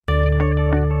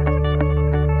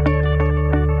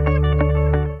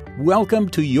welcome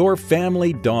to Your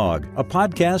Family Dog, a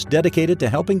podcast dedicated to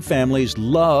helping families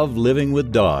love living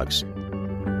with dogs.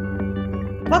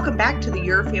 Welcome back to the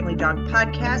Your Family Dog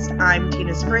podcast. I'm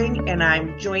Tina Spring, and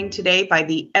I'm joined today by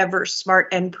the ever smart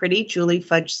and pretty Julie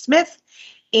Fudge Smith.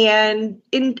 And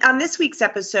on this week's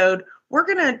episode, we're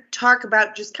going to talk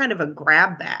about just kind of a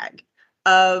grab bag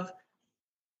of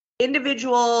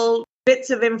individual bits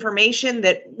of information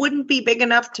that wouldn't be big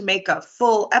enough to make a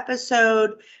full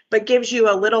episode, but gives you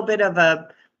a little bit of a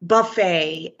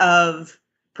buffet of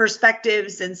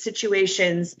perspectives and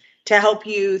situations to help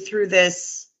you through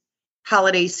this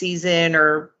holiday season,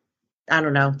 or I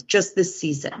don't know, just this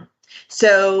season.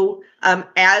 So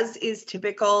as is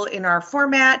typical in our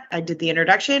format, I did the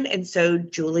introduction, and so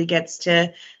Julie gets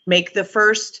to make the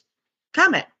first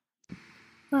comment.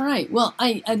 All right. Well,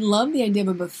 I love the idea of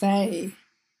a buffet.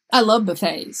 I love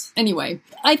buffets. Anyway,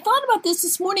 I thought about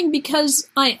this morning because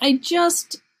I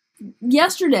just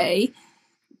yesterday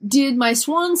did my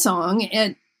swan song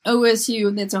at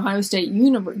OSU, that's Ohio State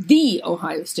the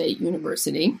Ohio State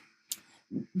University,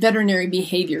 veterinary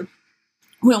behavior.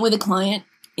 Went with a client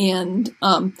and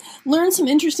learned some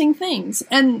interesting things.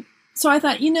 And so I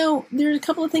thought, there's a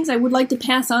couple of things I would like to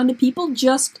pass on to people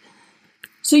just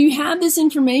so you have this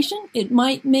information. It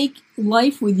might make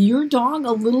life with your dog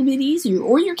a little bit easier,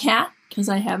 or your cat, because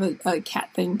I have a cat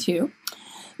thing too.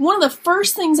 One of the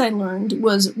first things I learned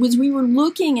was we were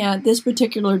looking at this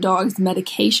particular dog's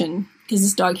medication, because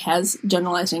this dog has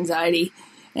generalized anxiety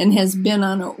and has been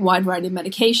on a wide variety of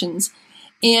medications.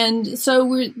 And so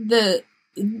the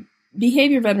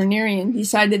behavior veterinarian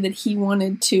decided that he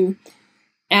wanted to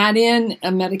add in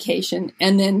a medication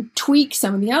and then tweak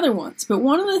some of the other ones. But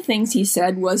one of the things he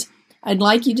said was, I'd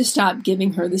like you to stop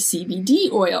giving her the CBD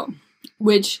oil,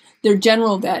 which their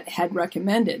general vet had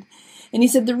recommended. And he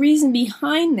said the reason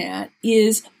behind that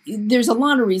is there's a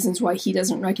lot of reasons why he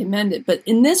doesn't recommend it. But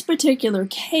in this particular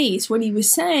case, what he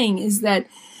was saying is that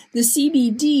the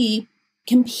CBD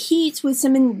competes with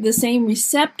some of the same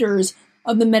receptors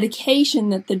of the medication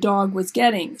that the dog was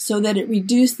getting, so that it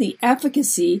reduced the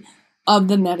efficacy of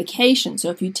the medication. So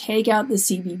if you take out the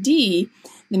CBD,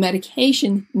 the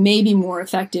medication may be more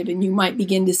effective and you might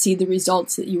begin to see the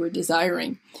results that you were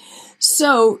desiring.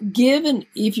 So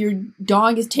if your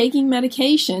dog is taking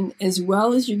medication as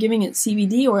well as you're giving it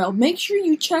CBD oil, make sure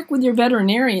you check with your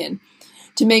veterinarian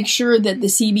to make sure that the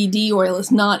CBD oil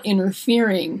is not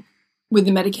interfering with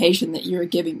the medication that you're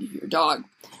giving to your dog.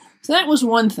 So that was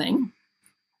one thing.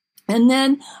 And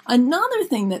then another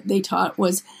thing that they taught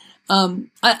was,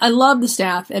 I love the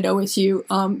staff at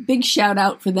OSU. Big shout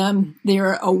out for them.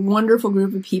 They're a wonderful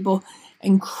group of people,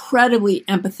 incredibly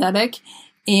empathetic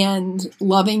and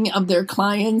loving of their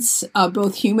clients,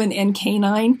 both human and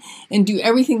canine, and do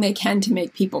everything they can to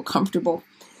make people comfortable.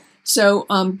 So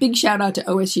big shout out to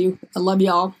OSU. I love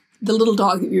y'all. The little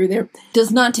dog that we were there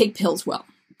does not take pills well.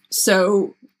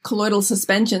 So colloidal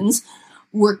suspensions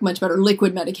work much better,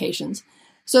 liquid medications.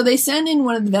 So they send in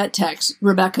one of the vet techs,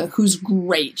 Rebecca, who's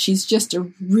great. She's just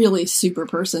a really super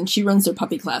person. She runs their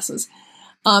puppy classes,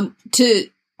 to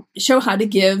show how to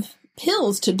give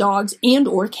pills to dogs and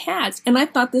or cats. And I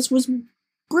thought this was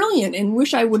brilliant and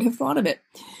wish I would have thought of it.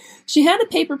 She had a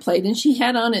paper plate and she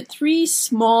had on it 3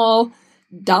 small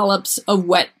dollops of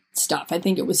wet stuff. I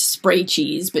think it was spray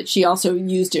cheese, but she also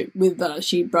used it with,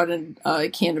 she brought in a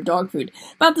can of dog food,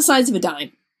 about the size of a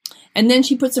dime. And then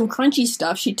she put some crunchy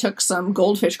stuff. She took some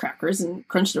goldfish crackers and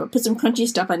crunched them up, put some crunchy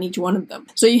stuff on each one of them.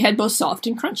 So you had both soft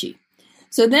and crunchy.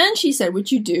 So then she said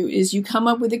what you do is you come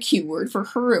up with a cue word. For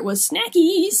her, it was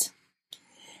snackies.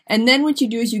 And then what you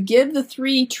do is you give the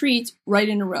 3 treats right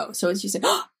in a row. So as you say,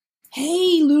 oh,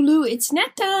 hey, Lulu, it's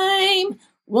snack time.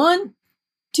 1,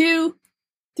 2,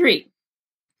 3.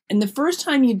 And the first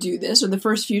time you do this, or the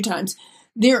first few times,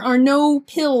 there are no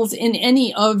pills in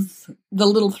any of the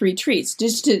little 3 treats,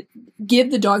 just to give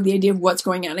the dog the idea of what's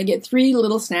going on. I get 3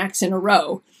 little snacks in a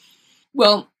row.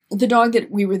 Well, the dog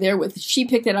that we were there with, she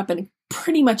picked it up in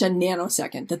pretty much a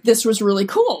nanosecond, that this was really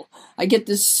cool. I get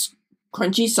this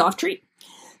crunchy, soft treat.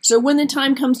 So when the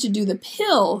time comes to do the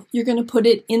pill, you're going to put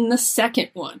it in the second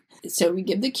one. So we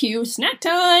give the cue, snack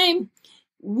time.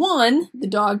 1, the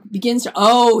dog begins to,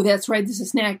 oh, that's right, this is a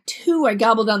snack. 2, I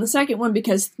gobbled down the second one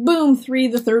because, boom, 3,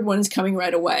 the third one is coming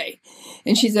right away.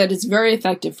 And she said it's very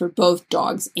effective for both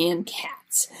dogs and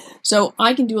cats. So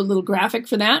I can do a little graphic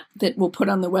for that we'll put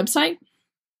on the website.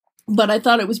 But I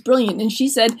thought it was brilliant. And she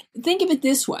said, think of it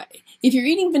this way. If you're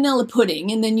eating vanilla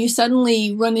pudding and then you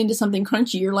suddenly run into something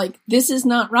crunchy, you're like, this is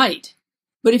not right.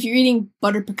 But if you're eating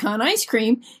butter pecan ice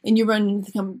cream and you run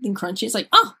into something crunchy, it's like,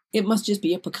 oh, it must just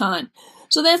be a pecan.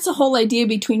 So that's the whole idea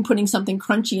between putting something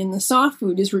crunchy in the soft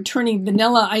food is returning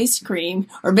vanilla ice cream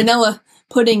or vanilla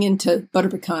pudding into butter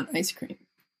pecan ice cream,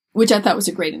 which I thought was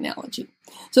a great analogy.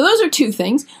 So those are two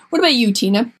things. What about you,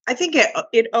 Tina? I think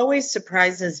it always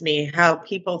surprises me how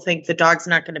people think the dog's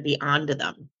not going to be onto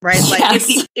them, right? Like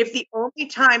Yes. if the only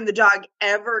time the dog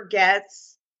ever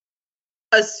gets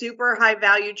a super high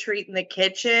value treat in the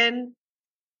kitchen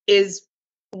is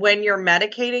when you're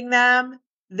medicating them,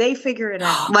 they figure it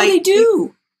out. Like, they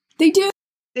do.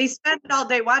 They spend all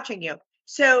day watching you.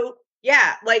 So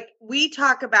yeah, like we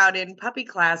talk about in puppy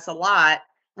class a lot,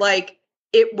 like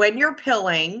when you're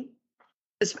pilling,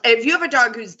 if you have a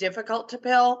dog who's difficult to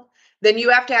pill, then you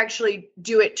have to actually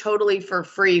do it totally for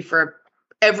free for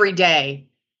every day,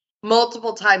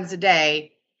 multiple times a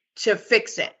day to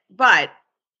fix it. But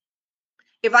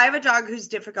if I have a dog who's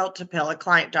difficult to pill, a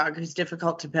client dog who's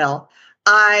difficult to pill,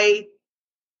 I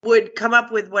would come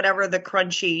up with whatever the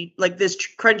crunchy, like this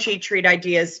crunchy treat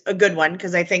idea is a good one,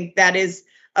 because I think that is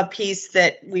a piece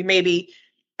that we maybe,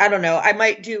 I don't know, I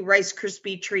might do Rice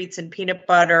Krispie treats and peanut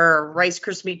butter, or Rice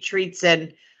Krispie treats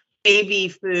and baby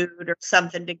food or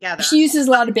something together. She uses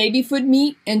a lot of baby food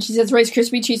meat, and she says Rice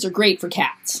Krispie treats are great for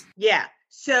cats. Yeah.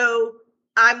 So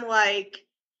I'm like,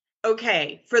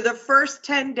 okay, for the first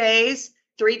 10 days,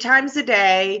 3 times a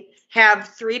day, have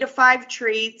 3 to 5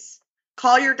 treats.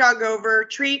 Call your dog over,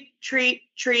 treat,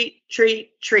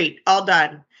 all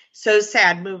done. So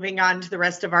sad, moving on to the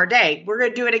rest of our day. We're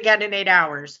going to do it again in 8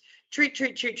 hours.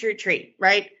 Treat,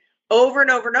 right? Over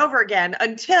and over and over again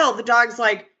until the dog's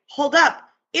like, hold up,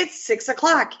 it's 6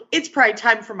 o'clock. It's probably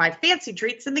time for my fancy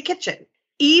treats in the kitchen.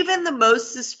 Even the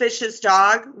most suspicious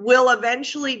dog will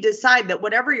eventually decide that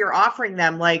whatever you're offering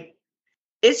them, like,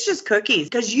 it's just cookies,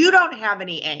 because you don't have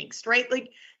any angst, right?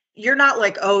 Like, you're not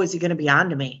like, oh, is he going to be on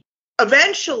to me?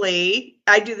 Eventually,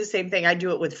 I do the same thing. I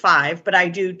do it with 5, but I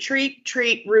do treat,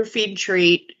 roofie,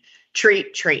 treat,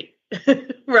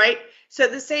 right? So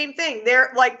the same thing.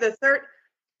 They're like the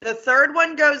third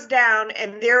one goes down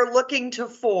and they're looking to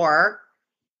 4.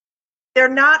 They're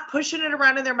not pushing it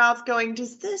around in their mouth going,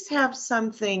 does this have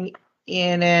something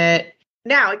in it?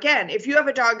 Now, again, if you have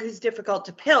a dog who's difficult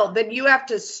to pill, then you have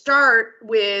to start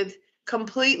with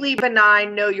completely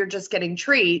benign, no, you're just getting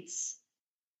treats,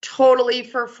 totally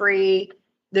for free.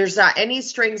 There's not any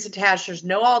strings attached. There's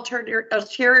no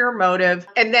ulterior motive.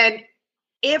 And then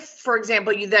if, for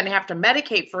example, you then have to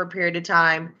medicate for a period of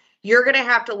time, you're going to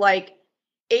have to like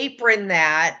apron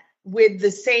that with the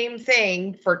same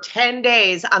thing for 10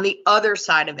 days on the other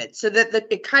side of it, so that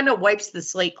it kind of wipes the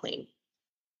slate clean.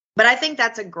 But I think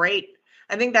that's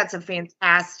a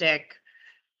fantastic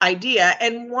idea.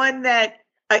 And one that,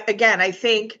 again, I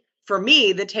think for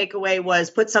me, the takeaway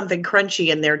was put something crunchy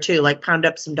in there too, like pound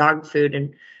up some dog food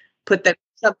and put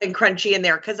something crunchy in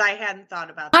there, because I hadn't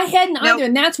thought about that. I hadn't either,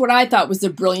 and that's what I thought was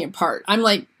the brilliant part. I'm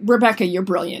like, Rebecca, you're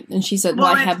brilliant. And she said, well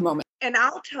I have moments. And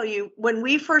I'll tell you, when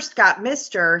we first got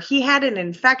Mister, he had an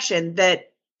infection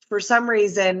that for some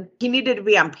reason he needed to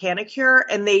be on Panicure,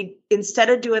 and they,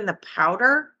 instead of doing the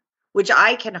powder, which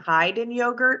I can hide in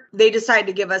yogurt, they decided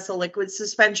to give us a liquid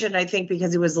suspension. I think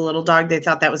because he was a little dog, they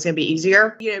thought that was going to be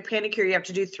easier. You know, Panicure, you have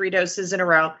to do 3 doses in a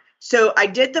row. So I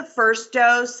did the first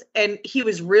dose, and he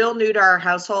was real new to our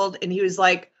household. And he was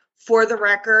like, for the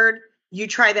record, you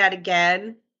try that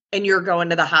again and you're going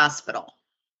to the hospital.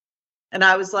 And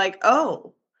I was like,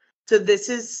 oh, so this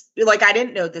is like, I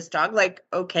didn't know this dog. Like,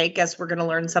 okay, guess we're going to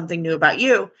learn something new about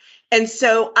you. And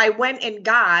so I went and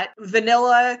got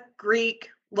vanilla Greek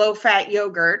low-fat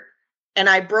yogurt, and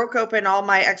I broke open all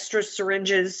my extra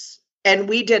syringes, and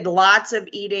we did lots of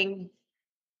eating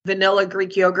vanilla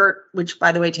Greek yogurt, which,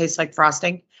 by the way, tastes like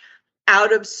frosting,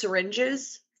 out of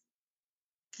syringes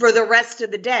for the rest of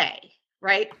the day,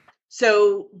 right?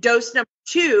 So dose number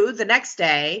 2 the next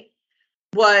day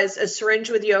was a syringe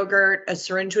with yogurt,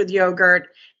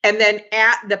 and then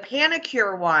at the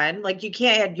Panicure one, like you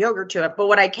can't add yogurt to it, but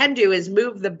what I can do is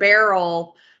move the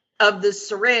barrel of the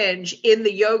syringe in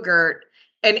the yogurt,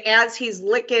 and as he's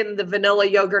licking the vanilla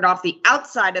yogurt off the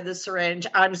outside of the syringe,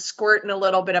 I'm squirting a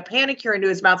little bit of Panicure into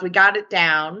his mouth. We got it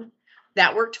down.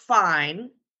 That worked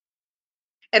fine.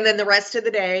 And then the rest of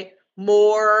the day,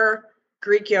 more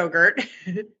Greek yogurt.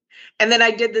 And then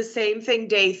I did the same thing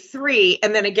day 3.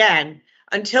 And then again,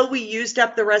 until we used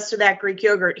up the rest of that Greek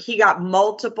yogurt, he got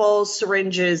multiple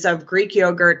syringes of Greek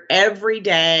yogurt every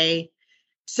day,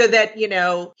 so that, you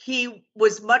know, he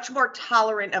was much more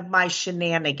tolerant of my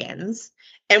shenanigans,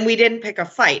 and we didn't pick a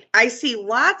fight. I see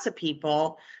lots of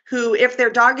people who, if their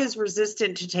dog is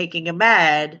resistant to taking a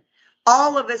med,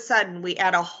 all of a sudden we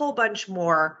add a whole bunch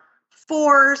more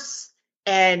force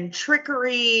and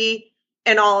trickery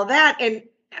and all of that. And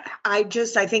I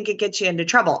think it gets you into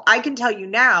trouble. I can tell you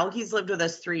now, he's lived with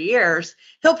us 3 years.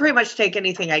 He'll pretty much take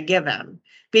anything I give him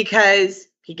because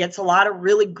he gets a lot of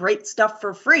really great stuff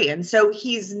for free. And so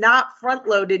he's not front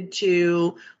loaded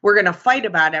to, we're going to fight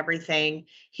about everything.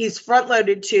 He's front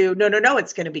loaded to, no,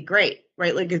 it's going to be great,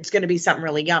 right? Like it's going to be something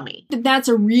really yummy. That's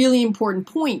a really important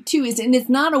point too, and it's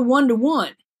not a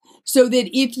one-to-one. So that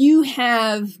if you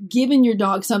have given your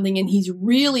dog something and he's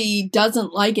really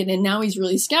doesn't like it and now he's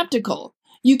really skeptical,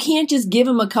 you can't just give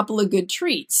him a couple of good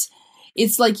treats.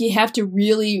 It's like you have to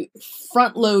really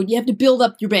front load. You have to build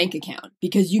up your bank account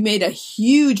because you made a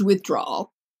huge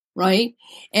withdrawal, right?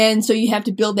 And so you have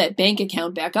to build that bank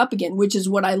account back up again, which is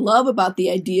what I love about the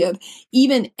idea of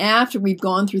even after we've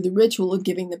gone through the ritual of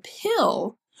giving the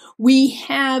pill, we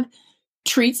have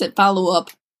treats that follow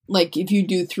up. Like if you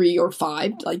do 3 or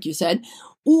 5, like you said,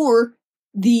 or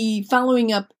the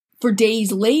following up for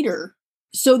days later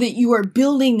so that you are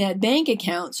building that bank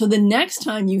account. So the next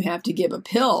time you have to give a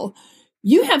pill,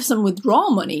 you have some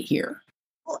withdrawal money here.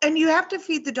 Well, and you have to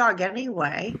feed the dog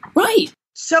anyway. Right.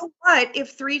 So what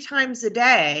if 3 times a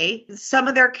day, some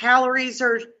of their calories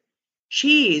are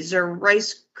cheese or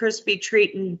Rice Krispie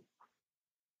treat and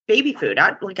baby food?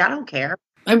 I don't care.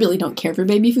 I really don't care for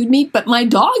baby food meat, but my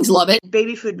dogs love it.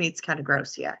 Baby food meat's kind of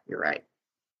gross. Yeah, you're right.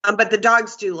 But the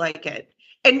dogs do like it.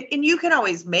 And you can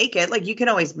always make it. Like you can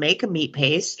always make a meat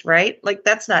paste, right? Like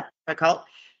that's not difficult.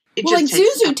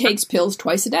 Zuzu takes pills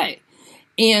twice a day.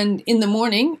 And in the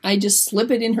morning, I just slip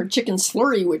it in her chicken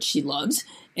slurry, which she loves.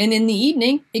 And in the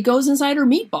evening, it goes inside her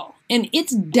meatball. And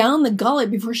it's down the gullet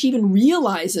before she even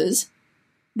realizes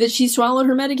that she swallowed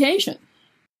her medication.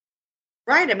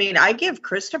 Right. I mean, I give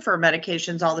Christopher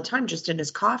medications all the time, just in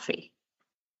his coffee.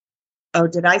 Oh,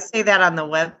 did I say that on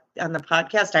the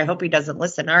podcast? I hope he doesn't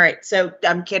listen. All right. So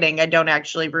I'm kidding. I don't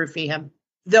actually roofie him,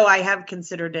 though I have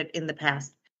considered it in the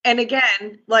past. And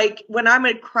again, like when I'm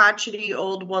a crotchety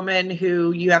old woman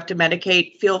who you have to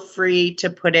medicate, feel free to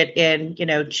put it in,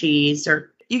 cheese,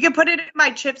 or you can put it in my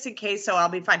chips and queso. I'll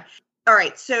be fine. All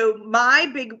right. So my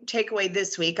big takeaway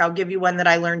this week, I'll give you one that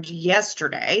I learned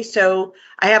yesterday. So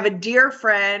I have a dear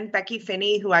friend, Becky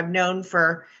Finney, who I've known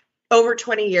for over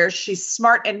 20 years. She's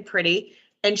smart and pretty,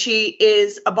 and she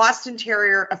is a Boston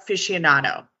Terrier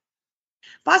aficionado.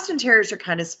 Boston Terriers are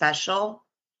kind of special.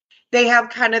 They have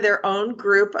kind of their own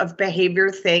group of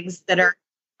behavior things that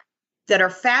are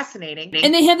fascinating.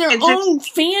 And they have their own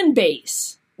fan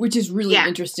base, which is really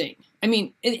interesting. I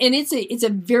mean, and it's a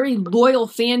very loyal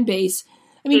fan base.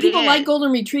 I mean, people like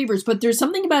golden retrievers, but there's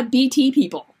something about BT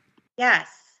people. Yes.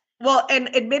 Well,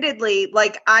 and admittedly,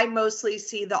 like I mostly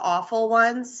see the awful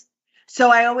ones.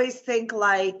 So I always think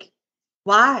like,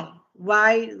 why?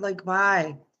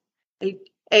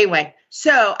 Anyway,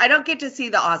 so I don't get to see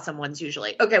the awesome ones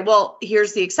usually. Okay, well,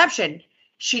 here's the exception.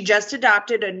 She just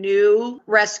adopted a new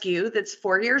rescue that's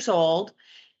 4 years old.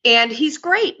 And he's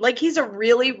great. Like he's a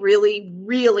really, really,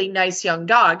 really nice young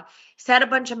dog. He's had a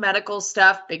bunch of medical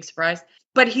stuff, big surprise,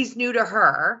 but he's new to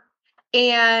her.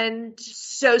 And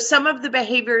so some of the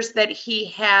behaviors that he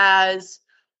has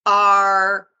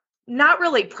are not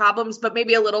really problems, but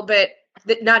maybe a little bit,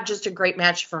 not just a great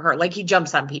match for her. Like he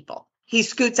jumps on people. He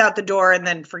scoots out the door and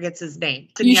then forgets his name.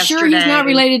 You sure he's not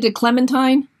related to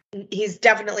Clementine? He's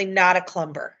definitely not a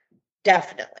clumber.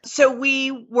 Definitely. So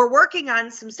we were working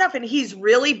on some stuff and he's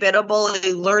really biddable.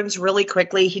 He learns really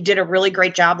quickly. He did a really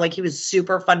great job. Like he was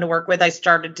super fun to work with. I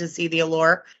started to see the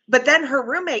allure. But then her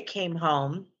roommate came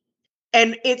home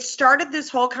and it started this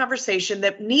whole conversation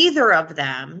that neither of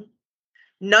them,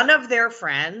 none of their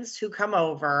friends who come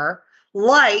over,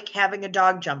 like having a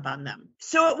dog jump on them.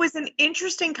 So it was an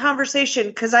interesting conversation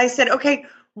because I said, okay,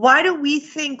 why do we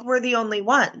think we're the only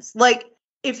ones? Like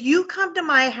if you come to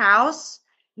my house,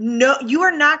 no, you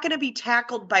are not going to be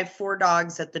tackled by 4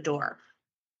 dogs at the door.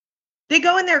 They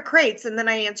go in their crates and then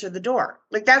I answer the door.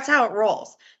 Like that's how it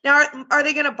rolls. Now, are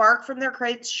they going to bark from their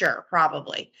crates? Sure,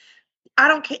 probably. I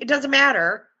don't care. It doesn't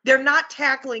matter. They're not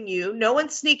tackling you. No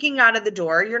one's sneaking out of the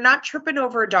door. You're not tripping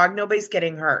over a dog. Nobody's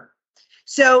getting hurt.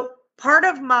 So part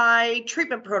of my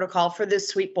treatment protocol for this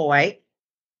sweet boy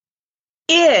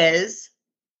is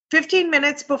 15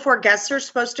 minutes before guests are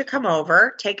supposed to come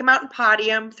over, take him out and potty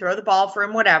him, throw the ball for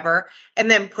him, whatever,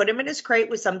 and then put him in his crate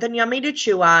with something yummy to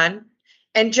chew on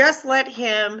and just let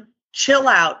him chill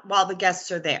out while the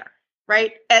guests are there,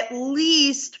 right? At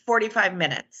least 45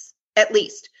 minutes, at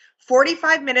least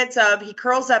 45 minutes of he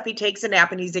curls up, he takes a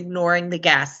nap and he's ignoring the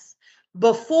guests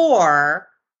before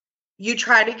you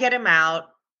try to get him out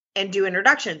and do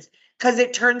introductions. Because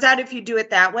it turns out if you do it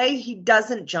that way, he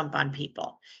doesn't jump on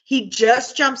people. He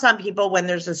just jumps on people when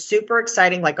there's a super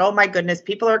exciting, like, oh my goodness,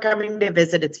 people are coming to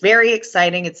visit. It's very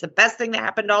exciting. It's the best thing that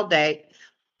happened all day,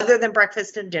 other than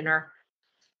breakfast and dinner.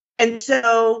 And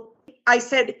so I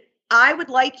said, I would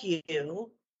like you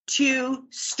to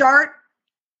start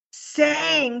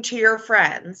saying to your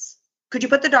friends, could you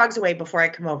put the dogs away before I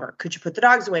come over? Could you put the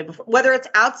dogs away before, whether it's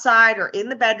outside or in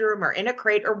the bedroom or in a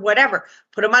crate or whatever,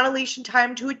 put them on a leash and tie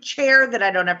them to a chair that I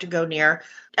don't have to go near.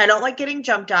 I don't like getting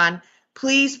jumped on.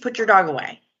 Please put your dog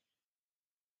away.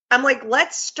 I'm like,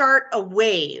 let's start a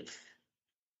wave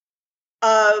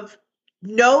of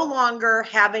no longer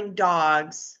having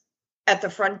dogs at the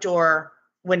front door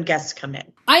when guests come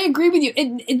in. I agree with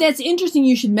you. That's interesting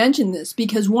you should mention this,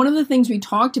 because one of the things we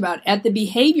talked about at the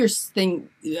behaviors thing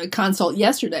consult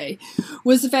yesterday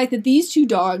was the fact that these two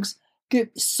dogs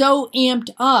get so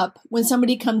amped up when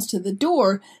somebody comes to the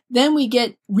door, then we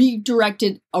get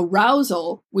redirected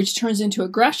arousal, which turns into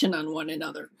aggression on one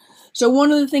another. So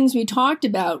one of the things we talked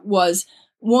about was,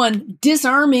 one,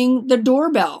 disarming the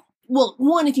doorbell. Well,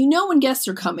 one, if you know when guests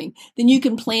are coming, then you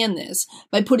can plan this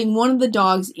by putting one of the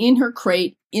dogs in her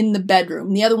crate in the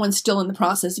bedroom. The other one's still in the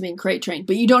process of being crate trained,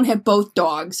 but you don't have both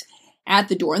dogs at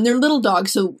the door. And they're little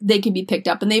dogs, so they can be picked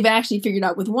up. And they've actually figured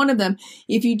out with one of them,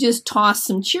 if you just toss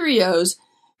some Cheerios,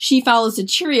 she follows the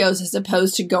Cheerios as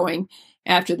opposed to going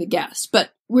after the guests. But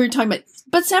we're talking about,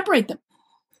 but separate them.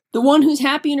 The one who's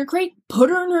happy in her crate, put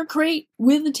her in her crate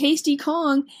with the tasty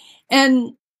Kong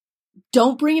and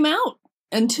don't bring him out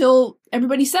until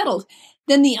everybody's settled.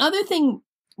 Then the other thing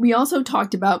we also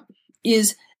talked about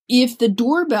is if the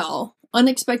doorbell,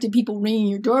 unexpected people ringing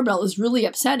your doorbell is really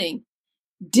upsetting,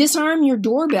 disarm your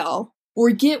doorbell or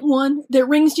get one that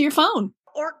rings to your phone.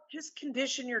 Or just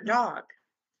condition your dog.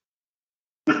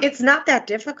 It's not that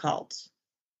difficult.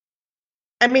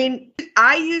 I mean,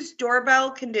 I use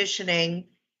doorbell conditioning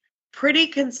pretty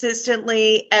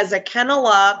consistently as a kennel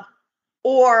up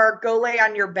or go lay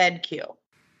on your bed cue.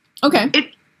 Okay.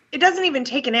 It doesn't even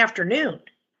take an afternoon.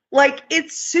 Like,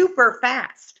 it's super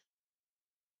fast.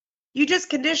 You just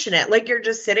condition it. Like, you're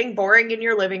just sitting boring in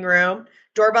your living room,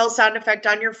 doorbell sound effect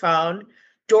on your phone,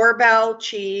 doorbell,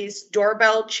 cheese,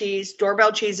 doorbell, cheese,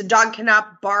 doorbell, cheese. A dog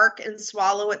cannot bark and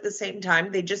swallow at the same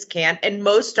time. They just can't. And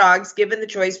most dogs, given the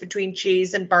choice between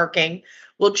cheese and barking,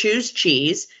 will choose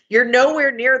cheese. You're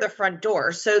nowhere near the front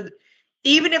door. So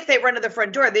even if they run to the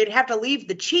front door, they'd have to leave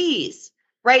the cheese,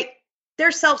 right?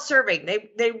 They're self-serving.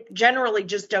 They generally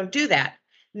just don't do that.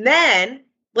 And then,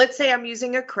 let's say I'm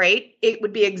using a crate. It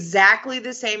would be exactly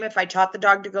the same if I taught the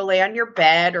dog to go lay on your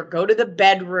bed or go to the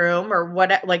bedroom or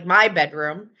what, like my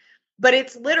bedroom. But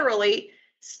it's literally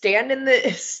stand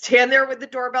there with the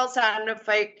doorbell sound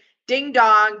effect, ding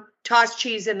dong, toss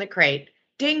cheese in the crate.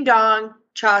 Ding dong,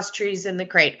 toss cheese in the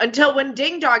crate. Until when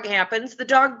ding dong happens, the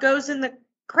dog goes in the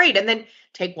crate, and then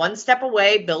take one step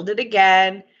away, build it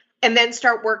again, and then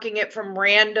start working it from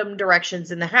random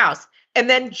directions in the house. And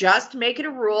then just make it a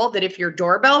rule that if your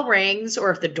doorbell rings, or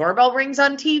if the doorbell rings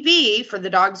on TV, for the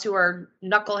dogs who are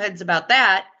knuckleheads about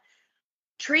that,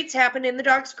 treats happen in the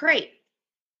dog's crate.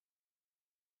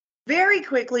 Very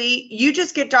quickly, you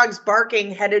just get dogs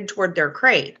barking headed toward their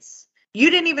crates.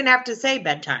 You didn't even have to say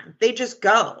bedtime. They just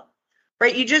go,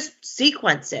 right? You just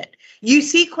sequence it. You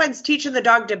sequence teaching the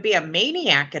dog to be a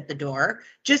maniac at the door.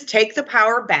 Just take the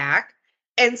power back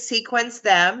and sequence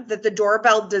them that the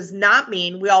doorbell does not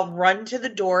mean we all run to the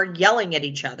door yelling at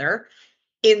each other.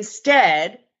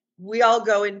 Instead, we all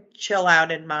go and chill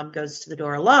out and mom goes to the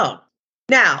door alone.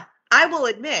 Now, I will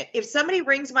admit, if somebody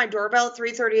rings my doorbell at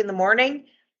 3:30 in the morning,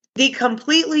 the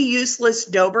completely useless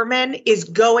Doberman is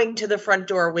going to the front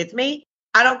door with me.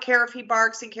 I don't care if he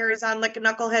barks and carries on like a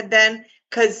knucklehead then,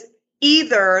 because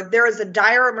either there is a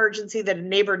dire emergency that a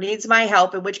neighbor needs my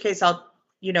help, in which case I'll,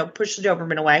 push the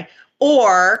Doberman away,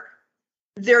 or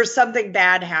there's something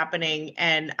bad happening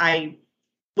and I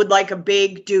would like a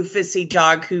big doofusy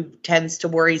dog who tends to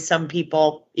worry some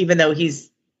people, even though he's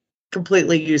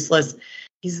completely useless.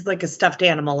 He's like a stuffed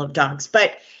animal of dogs,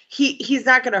 but he's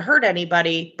not going to hurt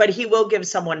anybody, but he will give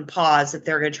someone pause if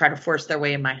they're going to try to force their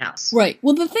way in my house. Right.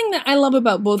 Well, the thing that I love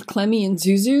about both Clemmy and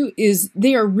Zuzu is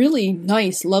they are really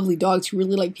nice, lovely dogs who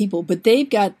really like people, but they've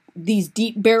got these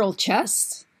deep barrel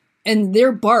chests and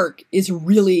their bark is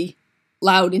really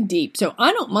loud and deep. So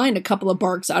I don't mind a couple of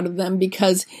barks out of them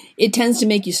because it tends to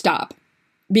make you stop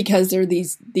because they're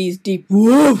these deep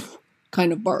woof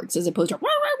kind of barks as opposed to wah,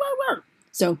 wah, wah, wah.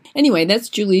 So anyway, that's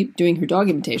Julie doing her dog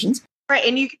imitations. Right.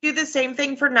 And you can do the same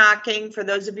thing for knocking for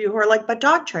those of you who are like, but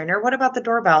dog trainer, what about the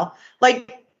doorbell?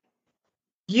 Like,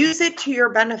 use it to your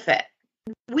benefit.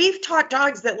 We've taught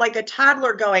dogs that like a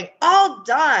toddler going, all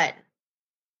done.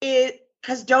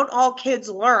 because don't all kids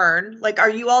learn? Like, are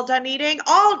you all done eating?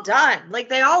 All done. Like,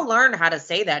 they all learn how to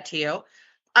say that to you.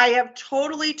 I have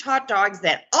totally taught dogs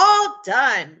that all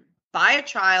done by a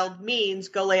child means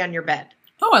go lay on your bed.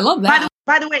 Oh, I love that.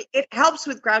 By the way, it helps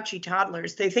with grouchy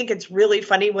toddlers. They think it's really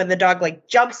funny when the dog like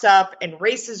jumps up and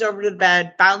races over to the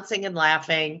bed, bouncing and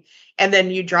laughing, and then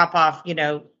you drop off,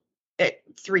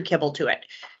 3 kibble to it.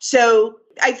 So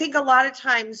I think a lot of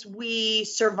times we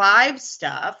survive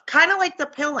stuff, kind of like the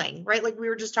pilling, right? Like we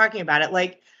were just talking about it.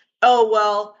 Like, oh,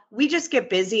 well, we just get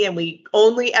busy and we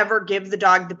only ever give the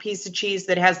dog the piece of cheese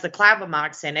that has the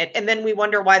Clavamox in it. And then we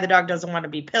wonder why the dog doesn't want to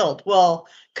be pilled. Well,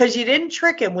 because you didn't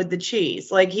trick him with the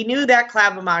cheese. Like he knew that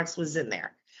Clavamox was in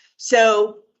there.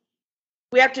 So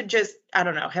we have to just, I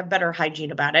don't know, have better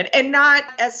hygiene about it and not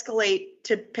escalate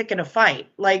to picking a fight.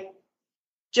 Like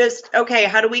just, okay,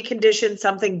 how do we condition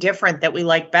something different that we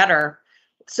like better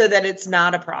so that it's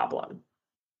not a problem?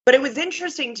 But it was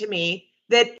interesting to me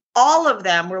that all of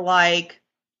them were like,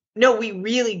 no, we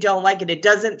really don't like it. It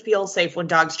doesn't feel safe when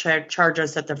dogs charge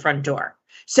us at the front door.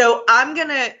 So I'm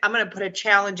gonna put a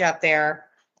challenge out there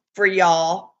for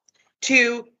y'all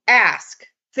to ask.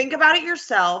 Think about it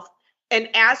yourself and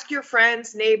ask your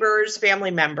friends, neighbors,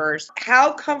 family members,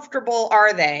 how comfortable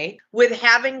are they with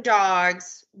having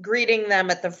dogs greeting them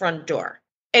at the front door?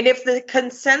 And if the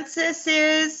consensus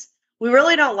is we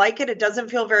really don't like it, it doesn't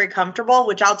feel very comfortable,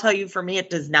 which I'll tell you for me, it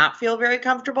does not feel very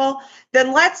comfortable,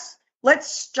 then let's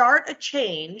start a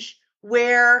change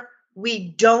where we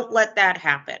don't let that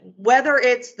happen. Whether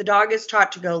it's the dog is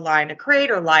taught to go lie in a crate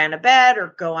or lie on a bed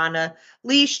or go on a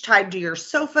leash tied to your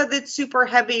sofa that's super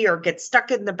heavy or get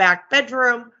stuck in the back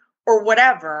bedroom or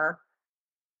whatever,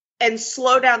 and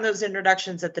slow down those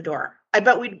introductions at the door. I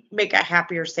bet we'd make a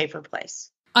happier, safer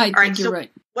place. I think you're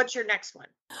right. What's your next one?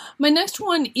 My next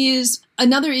one is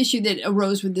another issue that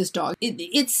arose with this dog.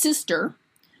 Its sister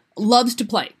loves to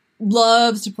play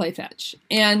fetch.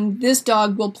 And this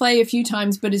dog will play a few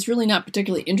times, but is really not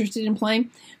particularly interested in playing,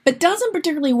 but doesn't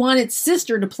particularly want its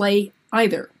sister to play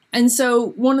either. And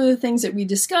so one of the things that we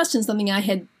discussed and something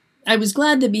I was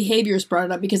glad the behaviors brought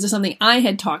it up because it's something I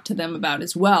had talked to them about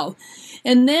as well.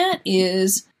 And that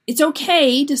is, it's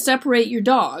okay to separate your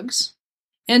dogs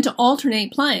and to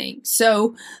alternate playing.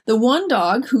 So the one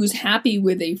dog who's happy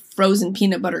with a frozen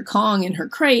peanut butter Kong in her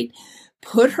crate,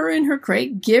 put her in her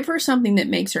crate, give her something that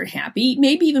makes her happy,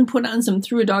 maybe even put on some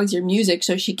Through a Dog's Ear music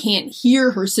so she can't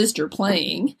hear her sister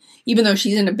playing, even though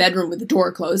she's in a bedroom with the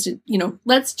door closed.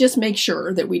 Let's just make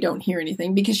sure that we don't hear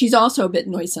anything because she's also a bit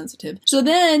noise sensitive. So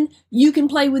then you can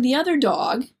play with the other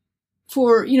dog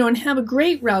and have a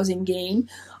great rousing game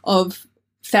of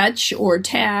fetch or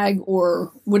tag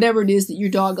or whatever it is that your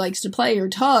dog likes to play or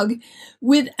tug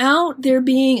without there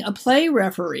being a play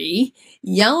referee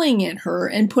yelling at her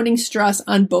and putting stress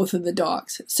on both of the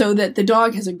dogs so that the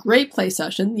dog has a great play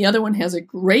session, the other one has a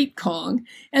great Kong,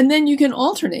 and then you can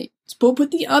alternate. So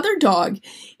put the other dog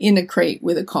in a crate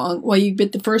with a Kong while you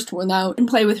bit the first one out and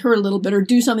play with her a little bit or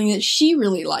do something that she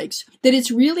really likes. That it's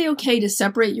really okay to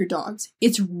separate your dogs.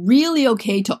 It's really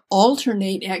okay to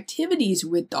alternate activities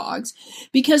with dogs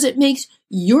because it makes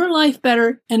your life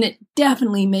better and it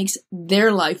definitely makes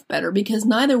their life better because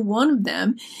neither one of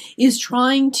them is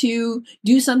trying to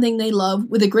do something they love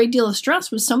with a great deal of stress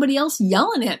with somebody else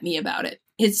yelling at me about it.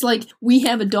 It's like we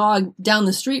have a dog down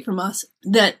the street from us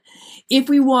that if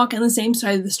we walk on the same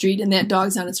side of the street and that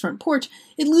dog's on its front porch,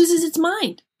 it loses its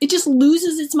mind. It just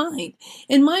loses its mind.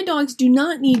 And my dogs do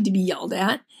not need to be yelled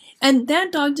at. And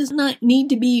that dog does not need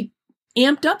to be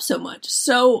amped up so much.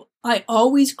 So I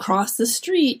always cross the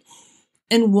street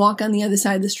and walk on the other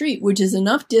side of the street, which is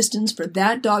enough distance for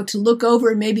that dog to look over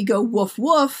and maybe go woof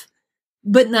woof,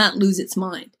 but not lose its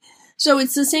mind. So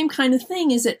it's the same kind of thing,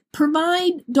 is that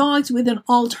provide dogs with an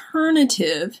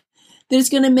alternative that is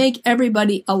going to make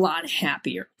everybody a lot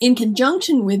happier. In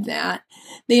conjunction with that,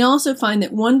 they also find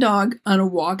that one dog on a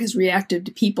walk is reactive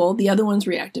to people, the other one's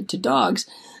reactive to dogs.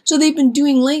 So they've been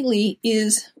doing lately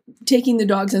is taking the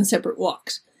dogs on separate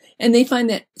walks. And they find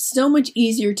that so much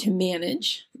easier to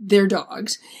manage their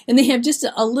dogs. And they have just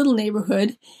a little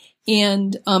neighborhood,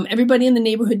 and everybody in the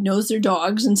neighborhood knows their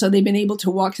dogs, and so they've been able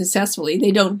to walk successfully. They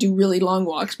don't do really long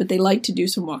walks, but they like to do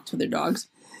some walks with their dogs.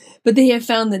 But they have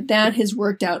found that that has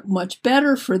worked out much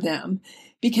better for them,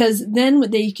 because then what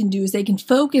they can do is they can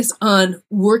focus on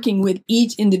working with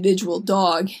each individual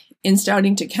dog and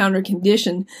starting to counter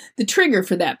condition the trigger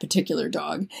for that particular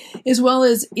dog, as well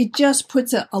as it just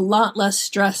puts a lot less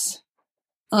stress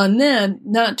on them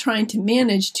not trying to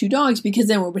manage two dogs, because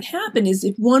then what would happen is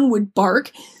if one would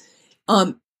bark,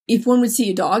 if one would see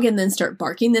a dog and then start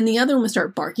barking, then the other one would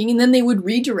start barking, and then they would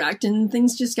redirect, and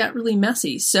things just got really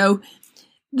messy. So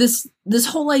this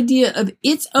whole idea of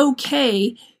it's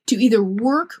okay to either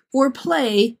work or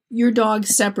play your dog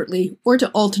separately or to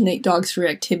alternate dogs for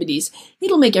activities.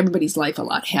 It'll make everybody's life a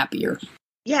lot happier.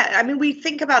 Yeah, I mean, we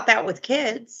think about that with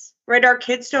kids, right? Our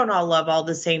kids don't all love all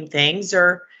the same things,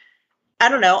 or I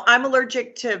don't know. I'm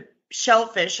allergic to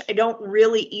shellfish. I don't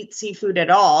really eat seafood at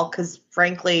all because,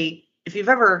 frankly, if you've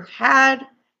ever had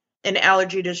an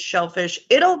allergy to shellfish,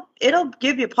 it'll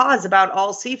give you pause about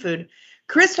all seafood.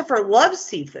 Christopher loves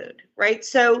seafood, right?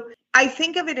 So I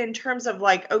think of it in terms of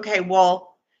like, okay,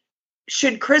 well,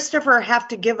 should Christopher have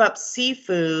to give up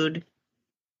seafood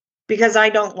because I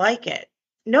don't like it?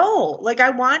 No, like I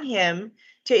want him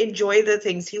to enjoy the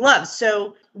things he loves.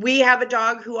 So we have a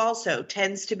dog who also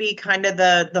tends to be kind of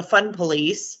the fun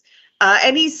police.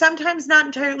 And he's sometimes not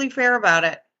entirely fair about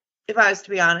it, if I was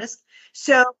to be honest.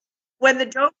 So when the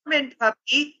Doberman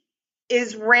puppy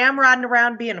is ramrodding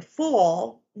around being a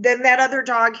fool, then that other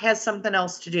dog has something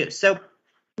else to do. So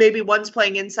maybe one's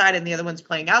playing inside and the other one's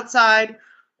playing outside,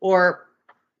 or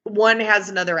one has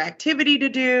another activity to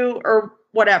do or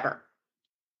whatever.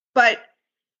 But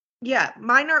yeah,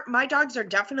 my dogs are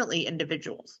definitely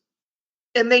individuals,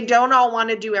 and they don't all want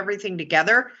to do everything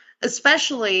together,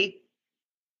 especially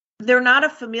they're not a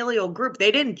familial group.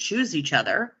 They didn't choose each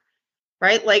other,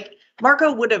 right? Like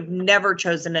Marco would have never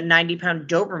chosen a 90-pound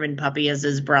Doberman puppy as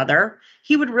his brother.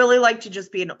 He would really like to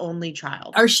just be an only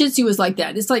child. Our Shih Tzu was like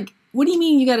that. It's like, what do you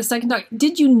mean you got a second dog?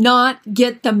 Did you not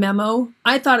get the memo?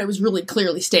 I thought it was really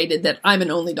clearly stated that I'm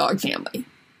an only dog family.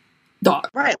 Dog.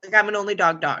 Right, like I'm an only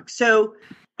dog. So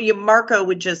Marco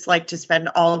would just like to spend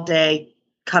all day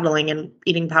cuddling and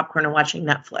eating popcorn and watching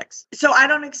Netflix. So I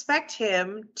don't expect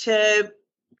him to,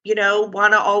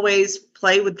 want to always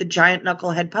play with the giant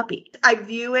knucklehead puppy. I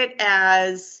view it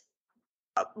as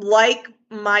like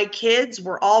my kids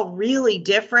were all really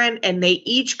different and they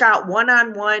each got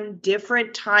one-on-one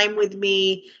different time with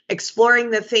me, exploring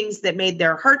the things that made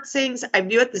their heart sing. I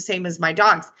view it the same as my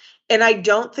dogs. And I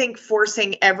don't think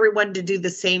forcing everyone to do the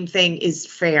same thing is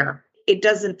fair. It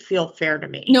doesn't feel fair to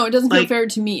me. No, it doesn't feel fair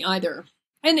to me either.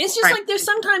 And it's just right. Like there's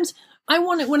sometimes I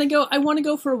want to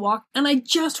go for a walk and I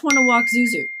just want to walk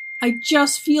Zuzu. I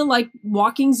just feel like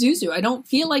walking Zuzu. I don't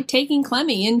feel like taking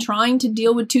Clemmy and trying to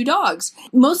deal with two dogs.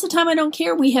 Most of the time I don't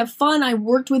care. We have fun. I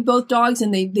worked with both dogs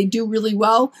and they do really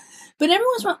well. But every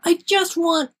once in a while, I just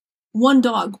want one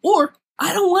dog, or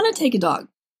I don't want to take a dog.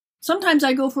 Sometimes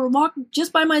I go for a walk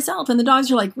just by myself and the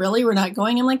dogs are like, really? We're not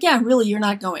going? I'm like, yeah, really, you're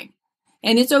not going.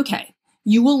 And it's okay.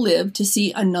 You will live to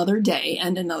see another day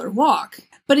and another walk.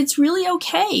 But it's really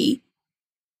okay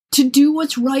to do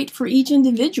what's right for each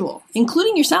individual,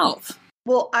 including yourself.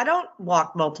 Well, I don't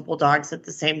walk multiple dogs at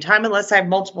the same time unless I have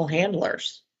multiple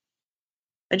handlers.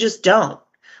 I just don't.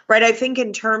 Right? I think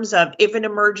in terms of if an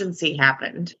emergency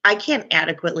happened, I can't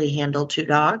adequately handle two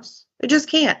dogs. I just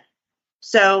can't.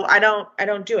 So I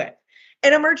don't do it.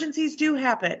 And emergencies do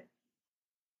happen.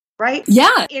 Right?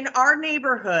 Yeah. In our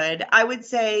neighborhood, I would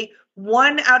say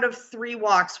 1 out of 3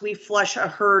 walks, we flush a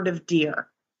herd of deer.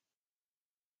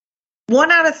 1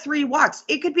 out of 3 walks.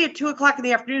 It could be at 2:00 in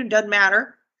the afternoon. Doesn't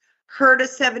matter. Herd of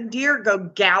 7 deer go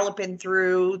galloping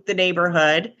through the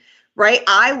neighborhood, right?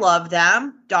 I love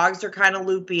them. Dogs are kind of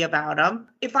loopy about them.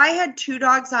 If I had 2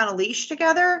 dogs on a leash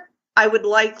together, I would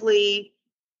likely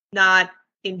not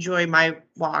enjoy my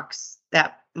walks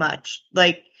that much.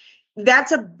 Like,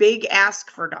 that's a big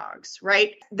ask for dogs,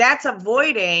 right? That's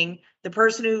avoiding the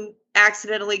person who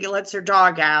accidentally lets their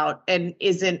dog out and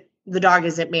the dog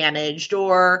isn't managed,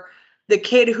 or the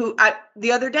kid who,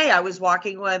 the other day I was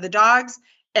walking one of the dogs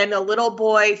and a little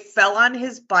boy fell on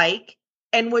his bike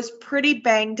and was pretty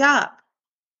banged up,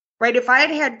 right? If I had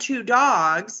had 2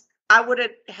 dogs, I would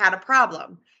have had a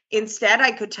problem. Instead,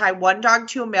 I could tie one dog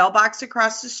to a mailbox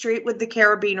across the street with the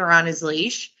carabiner on his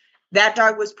leash. That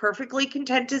dog was perfectly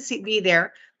content to be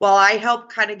there while I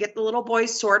helped kind of get the little boy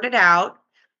sorted out.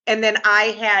 And then I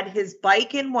had his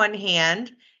bike in one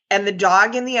hand and the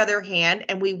dog in the other hand,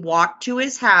 and we walked to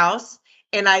his house,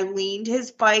 and I leaned his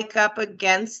bike up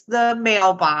against the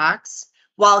mailbox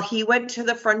while he went to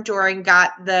the front door and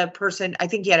got the person, I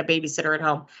think he had a babysitter at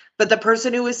home, but the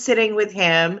person who was sitting with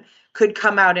him could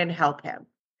come out and help him,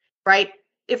 right?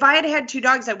 If I had had 2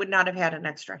 dogs, I would not have had an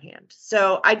extra hand.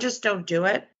 So I just don't do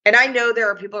it. And I know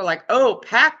there are people who are like, oh,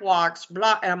 pack walks,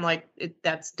 blah. And I'm like,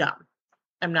 that's dumb.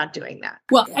 I'm not doing that.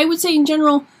 Well, I would say in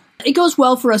general, it goes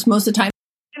well for us most of the time.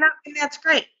 And that's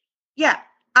great. Yeah.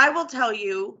 I will tell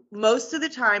you, most of the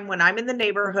time when I'm in the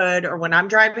neighborhood or when I'm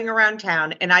driving around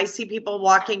town and I see people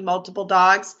walking multiple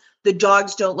dogs, the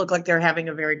dogs don't look like they're having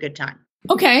a very good time.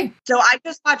 Okay. So I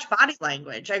just watch body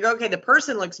language. I go, okay, the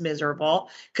person looks miserable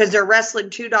because they're wrestling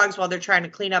 2 dogs while they're trying to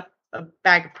clean up a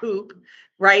bag of poop,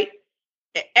 right?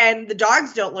 And the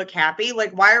dogs don't look happy.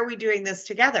 Like, why are we doing this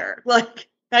together? Like,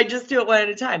 I just do it one at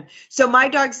a time. So my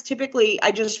dogs typically,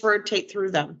 I just rotate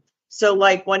through them. So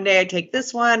like one day I take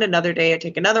this one, another day I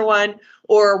take another one,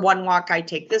 or one walk I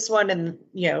take this one, and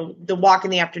the walk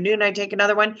in the afternoon I take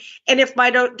another one. And if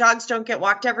my dogs don't get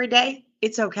walked every day,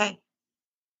 it's okay.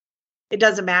 It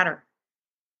doesn't matter.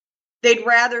 They'd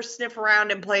rather sniff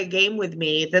around and play a game with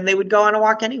me than they would go on a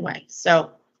walk anyway.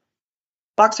 So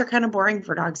walks are kind of boring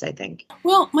for dogs, I think.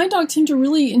 Well, my dogs seem to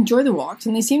really enjoy the walks,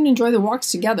 and they seem to enjoy the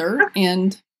walks together,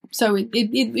 and so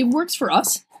it works for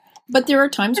us. But there are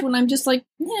times when I'm just like,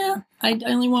 yeah, I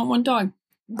only want one dog.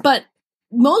 But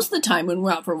most of the time when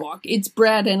we're out for a walk, it's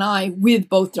Brad and I with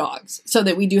both dogs, so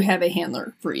that we do have a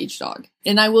handler for each dog.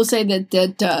 And I will say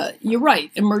that you're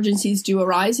right. Emergencies do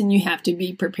arise, and you have to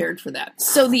be prepared for that.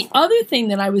 So the other thing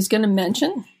that I was going to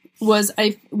mention was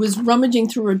I was rummaging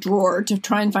through a drawer to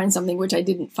try and find something, which I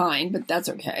didn't find, but that's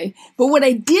okay. But what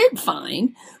I did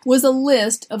find was a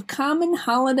list of common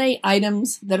holiday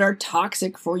items that are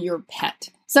toxic for your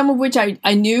pet. Some of which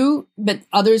I knew, but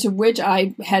others of which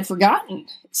I had forgotten.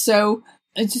 So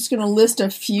I'm just going to list a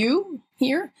few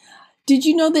here. Did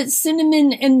you know that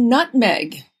cinnamon and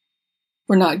nutmeg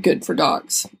were not good for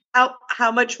dogs?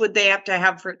 How much would they have to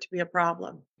have for it to be a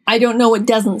problem? I don't know. It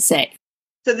doesn't say.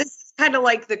 So this is kind of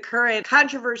like the current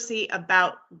controversy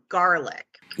about garlic.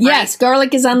 Right? Yes,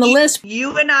 garlic is on the list.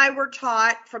 You and I were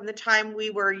taught from the time we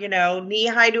were, knee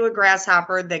high to a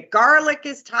grasshopper that garlic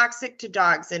is toxic to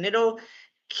dogs and it'll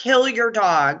kill your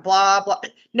dog, blah, blah.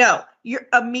 No,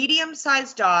 a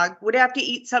medium-sized dog would have to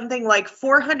eat something like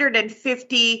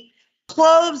 450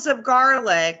 cloves of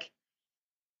garlic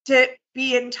to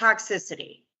be in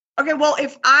toxicity. Okay, well,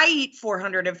 if I eat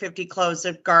 450 cloves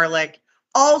of garlic,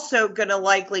 also going to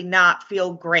likely not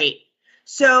feel great.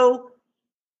 So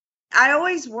I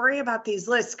always worry about these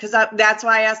lists because that's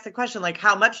why I asked the question, like,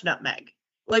 how much nutmeg?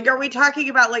 Like, are we talking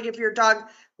about, like, if your dog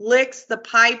licks the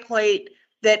pie plate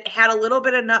that had a little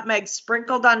bit of nutmeg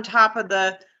sprinkled on top of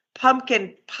the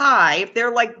pumpkin pie, if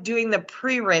they're like doing the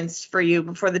pre-rinse for you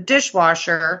before the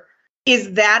dishwasher,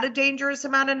 is that a dangerous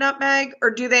amount of nutmeg? Or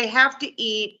do they have to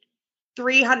eat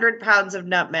 300 pounds of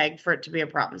nutmeg for it to be a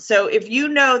problem? So if you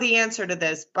know the answer to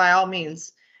this, by all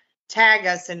means, tag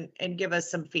us and give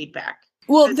us some feedback.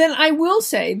 Well, then I will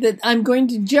say that I'm going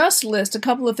to just list a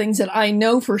couple of things that I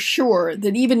know for sure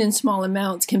that even in small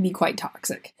amounts can be quite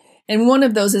toxic. And one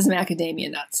of those is macadamia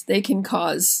nuts. They can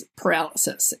cause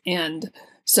paralysis. And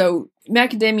so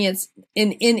macadamias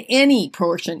in any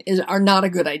portion are not a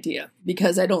good idea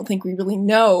because I don't think we really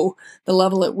know the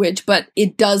level at which, but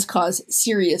it does cause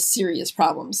serious, serious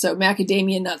problems. So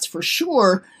macadamia nuts for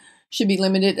sure should be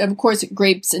limited. Of course,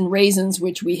 grapes and raisins,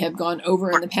 which we have gone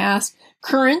over in the past.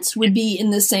 Currants would be in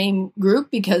the same group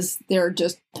because they're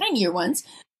just tinier ones.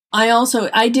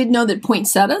 I did know that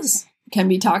poinsettias can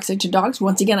be toxic to dogs.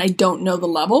 Once again, I don't know the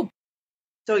level.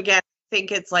 So again, I think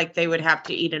it's like they would have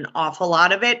to eat an awful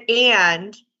lot of it.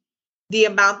 And the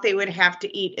amount they would have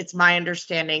to eat, it's my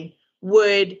understanding,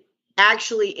 would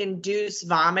actually induce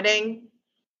vomiting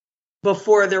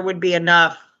before there would be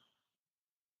enough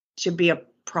to be a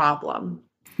problem.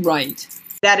 Right.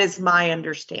 That is my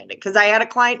understanding. Because I had a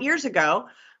client years ago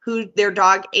who their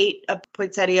dog ate a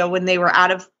poinsettia when they were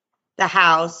out of the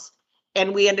house.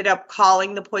 And we ended up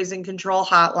calling the poison control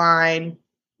hotline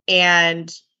and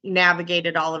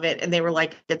navigated all of it. And they were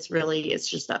like, it's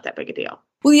just not that big a deal.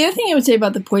 Well, the other thing I would say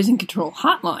about the poison control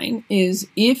hotline is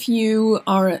if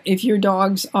your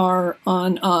dogs are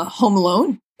on Home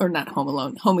Alone, or not Home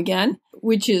Alone, Home Again,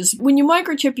 which is when you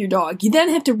microchip your dog, you then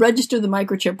have to register the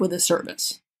microchip with a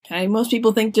service. Okay. Most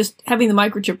people think just having the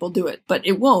microchip will do it, but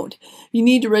it won't. You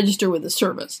need to register with a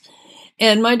service.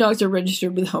 And my dogs are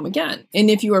registered with Home Again. And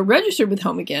if you are registered with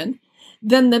Home Again,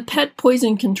 then the pet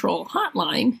poison control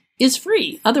hotline is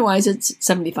free. Otherwise, it's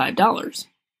 $75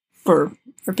 for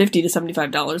 $50 to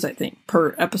 $75, I think,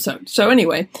 per episode. So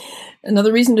anyway,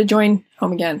 another reason to join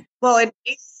Home Again. Well, and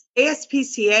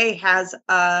ASPCA has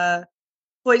a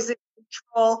poison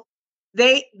control.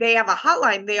 They have a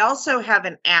hotline. They also have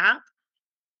an app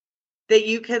that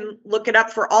you can look it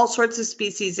up for all sorts of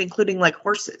species, including like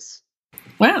horses.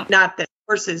 Wow. Not that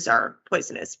horses are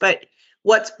poisonous, but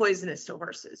what's poisonous to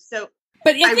horses? So,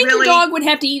 but I think your dog would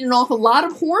have to eat an awful lot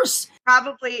of horse.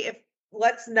 Probably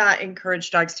let's not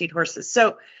encourage dogs to eat horses.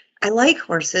 So I like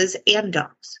horses and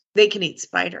dogs. They can eat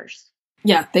spiders.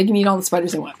 Yeah, they can eat all the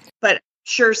spiders they want. But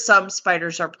sure, some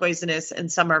spiders are poisonous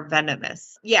and some are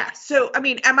venomous. Yeah. So, I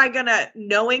mean, am I going to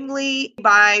knowingly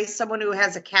buy someone who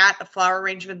has a cat, a flower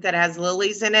arrangement that has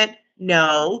lilies in it?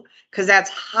 No, because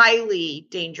that's highly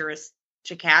dangerous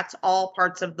to cats, all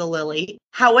parts of the lily.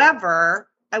 However,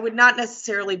 I would not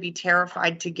necessarily be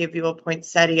terrified to give you a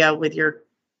poinsettia with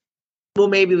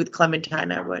maybe with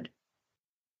Clementine I would.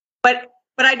 But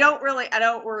I don't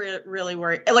really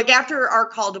worry. Like after our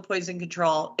call to poison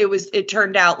control, it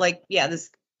turned out like, yeah, this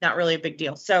is not really a big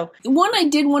deal. So one I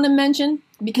did want to mention,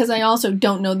 because I also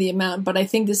don't know the amount, but I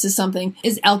think this is something,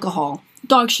 is alcohol.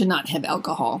 Dogs should not have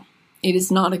alcohol. It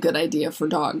is not a good idea for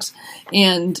dogs.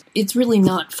 And it's really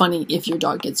not funny if your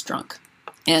dog gets drunk.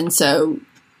 And so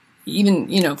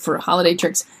even, for holiday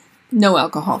tricks, no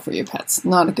alcohol for your pets.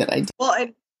 Not a good idea. Well,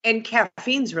 and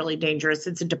caffeine's really dangerous.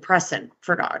 It's a depressant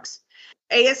for dogs.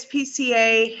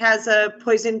 ASPCA has a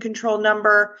poison control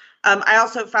number. I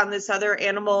also found this other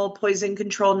animal poison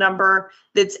control number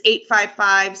that's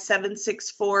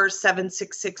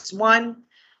 855-764-7661.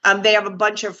 They have a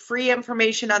bunch of free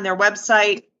information on their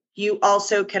website. You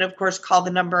also can, of course, call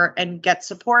the number and get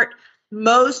support.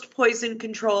 Most poison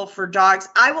control for dogs,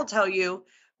 I will tell you,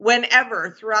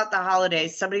 whenever throughout the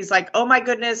holidays, somebody's like, oh my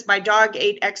goodness, my dog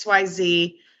ate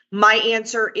XYZ, my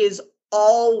answer is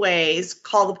always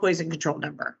call the poison control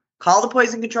number. Call the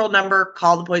poison control number,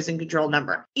 call the poison control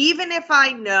number. Even if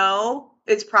I know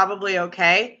it's probably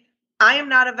okay, I am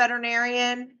not a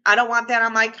veterinarian. I don't want that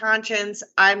on my conscience.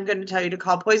 I'm going to tell you to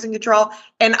call poison control.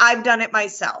 And I've done it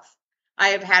myself. I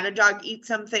have had a dog eat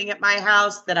something at my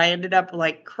house that I ended up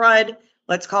like, crud,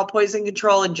 let's call poison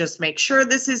control and just make sure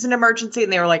this is an emergency.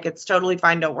 And they were like, it's totally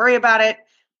fine. Don't worry about it.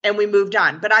 And we moved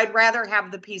on. But I'd rather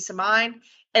have the peace of mind.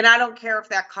 And I don't care if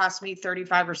that costs me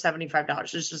 $35 or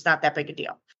 $75. It's just not that big a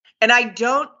deal. And I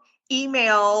don't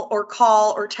email or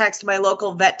call or text my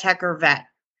local vet tech or vet.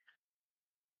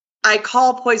 I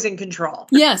call poison control.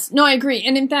 Yes, no, I agree.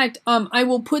 And in fact, I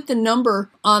will put the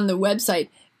number on the website.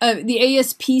 The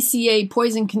ASPCA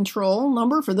poison control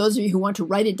number, for those of you who want to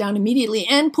write it down immediately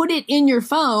and put it in your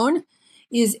phone,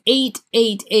 is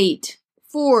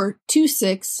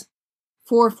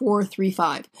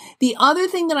 888-426-4435. The other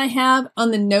thing that I have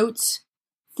on the notes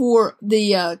for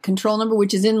the control number,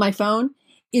 which is in my phone,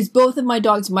 is both of my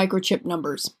dog's microchip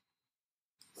numbers.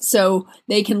 So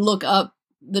they can look up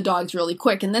the dogs really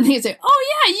quick. And then they say,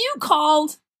 oh yeah, you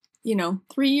called,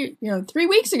 3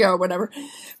 weeks ago or whatever.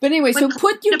 But anyway, so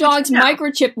put your dog's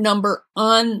microchip number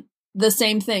on the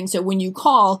same thing. So when you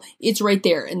call, it's right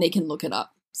there and they can look it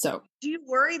up. So do you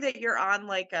worry that you're on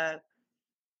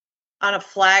on a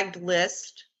flagged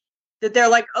list? That they're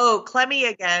like, oh, Clemmy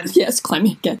again. Yes,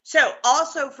 Clemmy again. So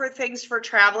also for things for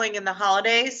traveling in the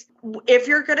holidays, if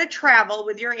you're going to travel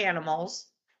with your animals,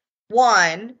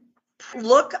 one,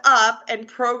 look up and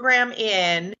program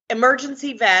in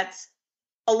emergency vets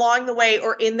along the way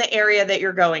or in the area that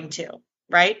you're going to,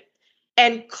 right?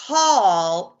 And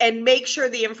call and make sure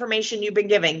the information you've been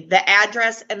giving, the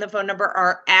address and the phone number,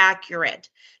 are accurate,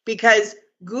 because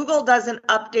Google doesn't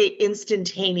update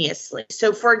instantaneously.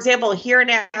 So for example, here in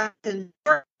Athens,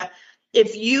 Georgia,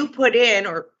 if you put in,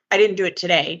 or I didn't do it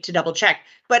today to double check,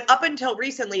 but up until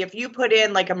recently, if you put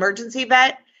in like emergency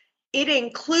vet, it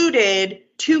included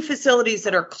 2 facilities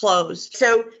that are closed.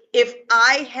 So if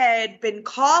I had been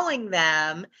calling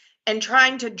them and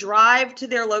trying to drive to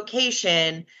their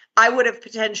location, I would have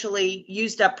potentially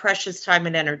used up precious time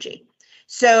and energy.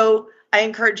 So I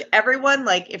encourage everyone,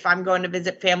 like if I'm going to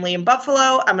visit family in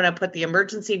Buffalo, I'm going to put the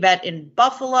emergency vet in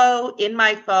Buffalo in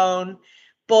my phone,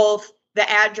 both the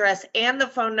address and the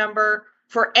phone number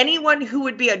for anyone who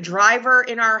would be a driver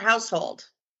in our household.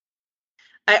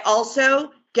 I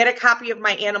also get a copy of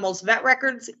my animal's vet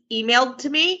records emailed to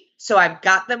me. So I've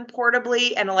got them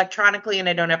portably and electronically, and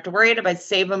I don't have to worry about it. I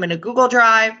save them in a Google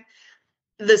Drive.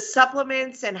 The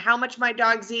supplements and how much my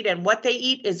dogs eat and what they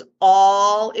eat is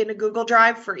all in a Google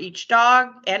Drive for each dog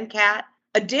and cat.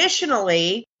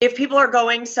 Additionally, if people are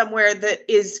going somewhere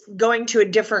that is going to a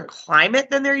different climate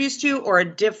than they're used to or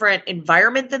a different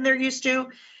environment than they're used to,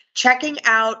 checking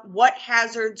out what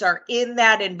hazards are in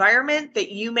that environment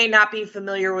that you may not be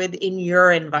familiar with in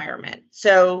your environment.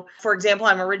 So, for example,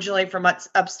 I'm originally from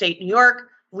upstate New York.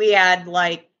 We had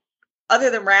other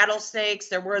than rattlesnakes,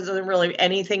 there wasn't really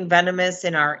anything venomous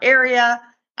in our area.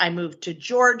 I moved to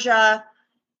Georgia.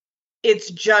 It's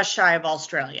just shy of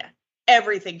Australia.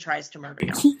 Everything tries to murder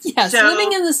you. Yes, so,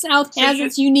 living in the South has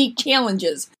its unique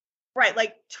challenges. Right,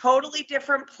 totally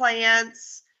different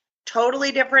plants,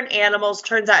 totally different animals.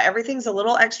 Turns out everything's a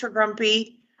little extra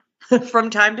grumpy from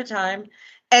time to time.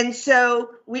 And so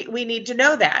we need to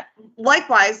know that.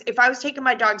 Likewise, if I was taking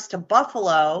my dogs to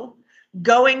Buffalo,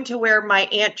 going to where my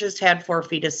aunt just had 4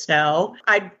 feet of snow,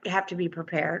 I'd have to be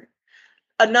prepared.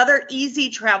 Another easy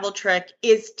travel trick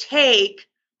is take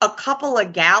a couple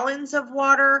of gallons of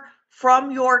water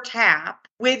from your tap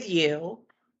with you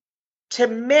to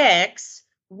mix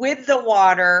with the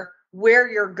water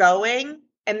where you're going,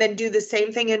 and then do the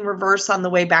same thing in reverse on the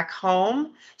way back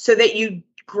home, so that you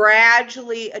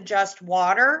gradually adjust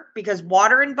water, because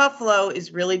water in Buffalo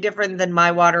is really different than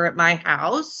my water at my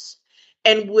house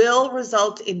and will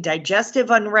result in digestive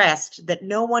unrest that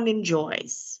no one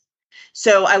enjoys.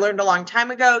 So I learned a long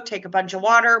time ago, take a bunch of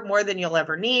water, more than you'll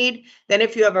ever need. Then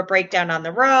if you have a breakdown on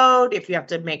the road, if you have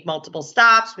to make multiple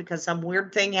stops because some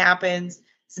weird thing happens,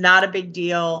 it's not a big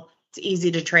deal. It's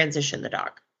easy to transition the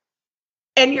dog.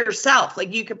 And yourself,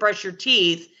 like you could brush your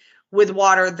teeth with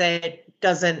water that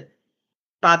doesn't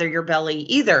bother your belly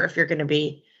either if you're going to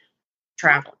be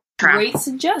traveling. Great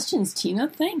suggestions, Tina.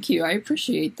 Thank you. I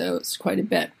appreciate those quite a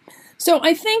bit. So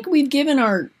I think we've given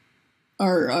our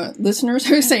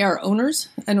listeners, or say our owners,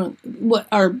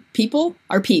 our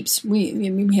peeps.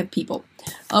 We have people.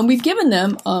 We've given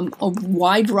them a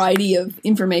wide variety of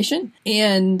information,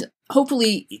 and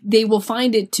hopefully they will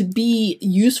find it to be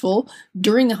useful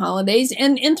during the holidays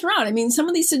and throughout. I mean, some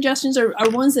of these suggestions are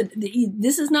ones that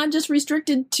this is not just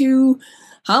restricted to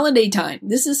holiday time.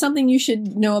 This is something you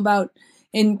should know about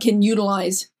and can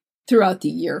utilize throughout the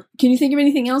year. Can you think of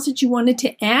anything else that you wanted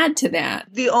to add to that?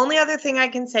 The only other thing I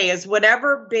can say is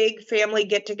whatever big family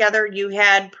get together you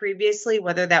had previously,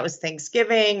 whether that was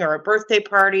Thanksgiving or a birthday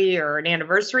party or an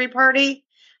anniversary party,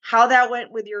 how that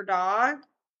went with your dog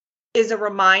is a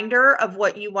reminder of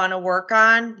what you want to work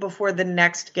on before the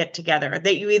next get together,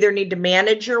 that you either need to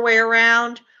manage your way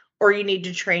around or you need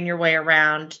to train your way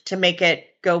around to make it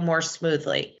go more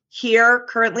smoothly. Here,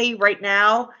 currently, right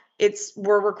now,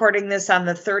 we're recording this on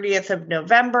the 30th of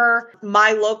November.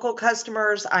 My local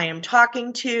customers I am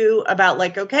talking to about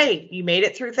like, okay, you made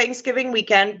it through Thanksgiving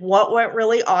weekend. What went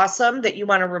really awesome that you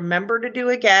want to remember to do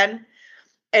again?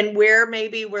 And where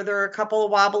there are a couple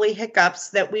of wobbly hiccups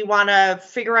that we want to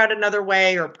figure out another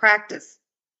way or practice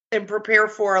and prepare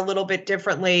for a little bit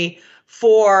differently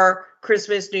for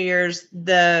Christmas, New Year's,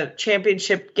 the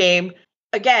championship game.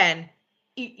 Again,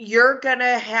 you're going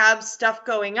to have stuff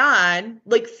going on.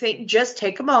 Like, just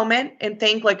take a moment and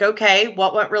think like, okay,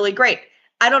 what went really great?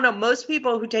 I don't know. Most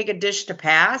people who take a dish to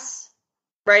pass,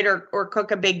 right, or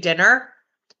cook a big dinner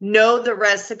know the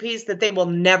recipes that they will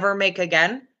never make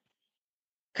again.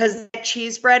 Because that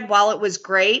cheese bread, while it was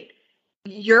great,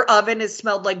 your oven has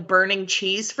smelled like burning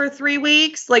cheese for 3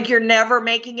 weeks. Like you're never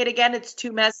making it again. It's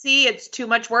too messy. It's too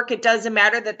much work. It doesn't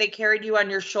matter that they carried you on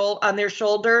their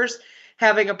shoulders,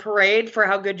 having a parade for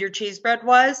how good your cheese bread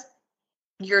was.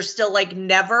 You're still like,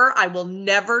 never. I will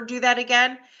never do that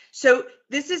again. So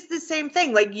this is the same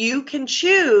thing. Like you can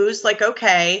choose, like,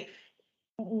 okay,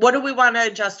 what do we want to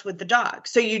adjust with the dog?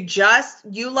 So you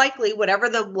likely, whatever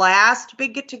the last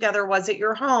big get together was at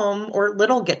your home or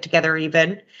little get together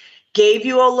even, gave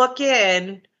you a look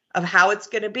in of how it's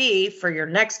going to be for your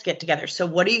next get together. So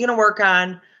what are you going to work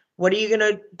on? What are you going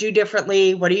to do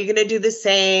differently? What are you going to do the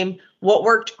same? What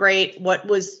worked great? What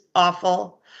was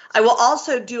awful? I will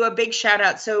also do a big shout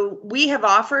out. So we have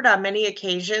offered on many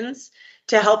occasions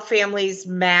to help families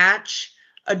match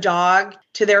a dog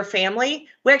to their family.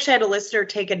 We actually had a listener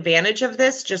take advantage of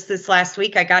this just this last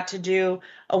week. I got to do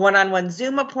a one-on-one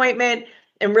Zoom appointment,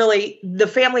 and really the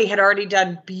family had already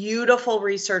done beautiful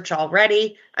research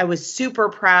already. I was super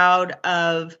proud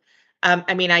of,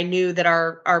 I knew that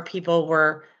our people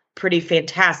were pretty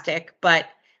fantastic, but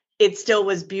it still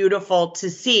was beautiful to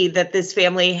see that this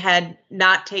family had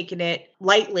not taken it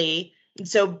lightly. And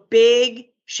so big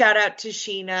shout out to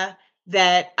Sheena,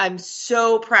 that I'm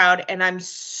so proud and I'm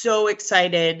so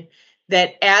excited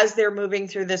that as they're moving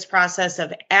through this process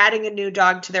of adding a new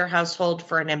dog to their household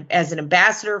as an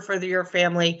ambassador for your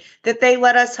family, that they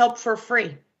let us help for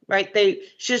free, right? She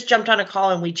just jumped on a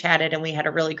call and we chatted and we had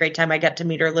a really great time. I got to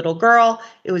meet her little girl.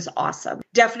 It was awesome.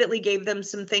 Definitely gave them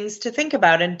some things to think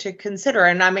about and to consider.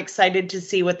 And I'm excited to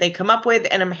see what they come up with.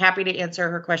 And I'm happy to answer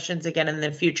her questions again in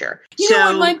the future. You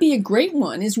know what might be a great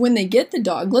one is when they get the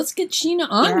dog, let's get Sheena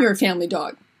on your family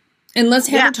dog. And let's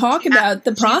have her talk about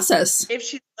the process. If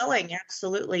she's willing,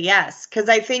 absolutely, yes. Because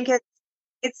I think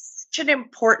it's such an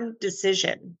important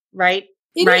decision, right?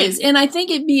 It is. And I think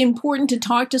it'd be important to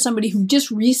talk to somebody who just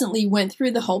recently went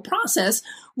through the whole process.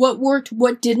 What worked,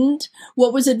 what didn't,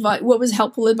 what was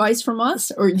helpful advice from us,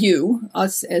 or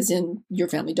us as in your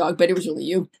family dog, but it was really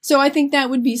you. So I think that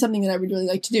would be something that I would really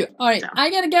like to do. All right, I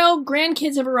gotta go.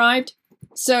 Grandkids have arrived.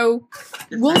 So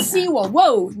we'll see.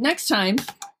 Whoa, next time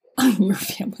on Your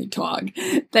Family Dog.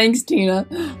 Thanks, Tina.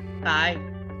 Bye.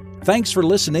 Thanks for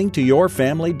listening to Your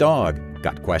Family Dog.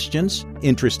 Got questions?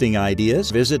 Interesting ideas?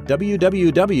 Visit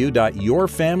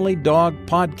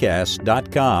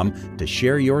www.yourfamilydogpodcast.com to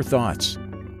share your thoughts.